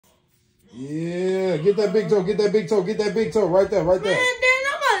Yeah, get that big toe, get that big toe, get that big toe right there, right there. Man, Dan,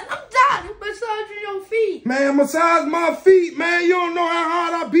 I'm tired of massaging your feet. Man, massage my feet, man. You don't know how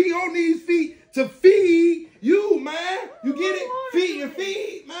hard I be on these feet to feed you, man. You get it? Feed and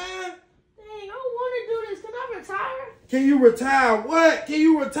feed, man. Dang, I don't want to do this. Can I retire? Can you retire what? Can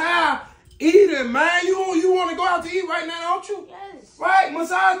you retire eating, man? You want to go out to eat right now, don't you? Yes. Right,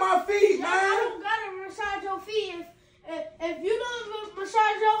 massage my feet, man. I don't gotta massage your feet. If you don't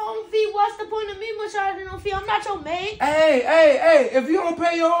massage your own feet, what's the point of me massaging your feet? I'm not your maid. Hey, if you don't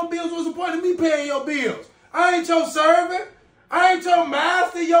pay your own bills, what's the point of me paying your bills? I ain't your servant. I ain't your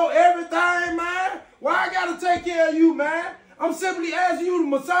master, your everything, man. Why I gotta take care of you, man? I'm simply asking you to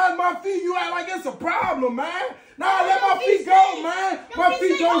massage my feet. You act like it's a problem, man. Nah, let my feet go, man. My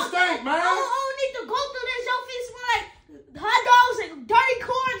feet don't stink, man. I don't need to go through this. Your feet smell like hot dogs and dirty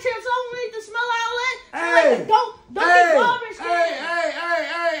corn chips. I don't need to smell all that. Hey, garbage.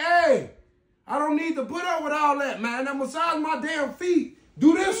 Hey. I don't need to put up with all that, man. Now massage my damn feet.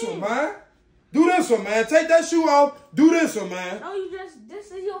 Do this one, man. Do this one, man. Take that shoe off. Do this one, man. No,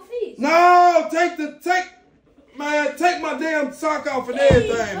 this is your feet. No, take my damn sock off and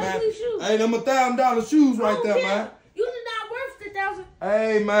everything, man. Shoes. Hey, them $1,000 shoes right there, man. You not worth $1,000.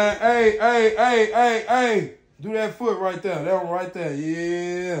 Hey, man. Hey. Do that foot right there. That one right there.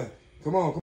 Yeah. Come on.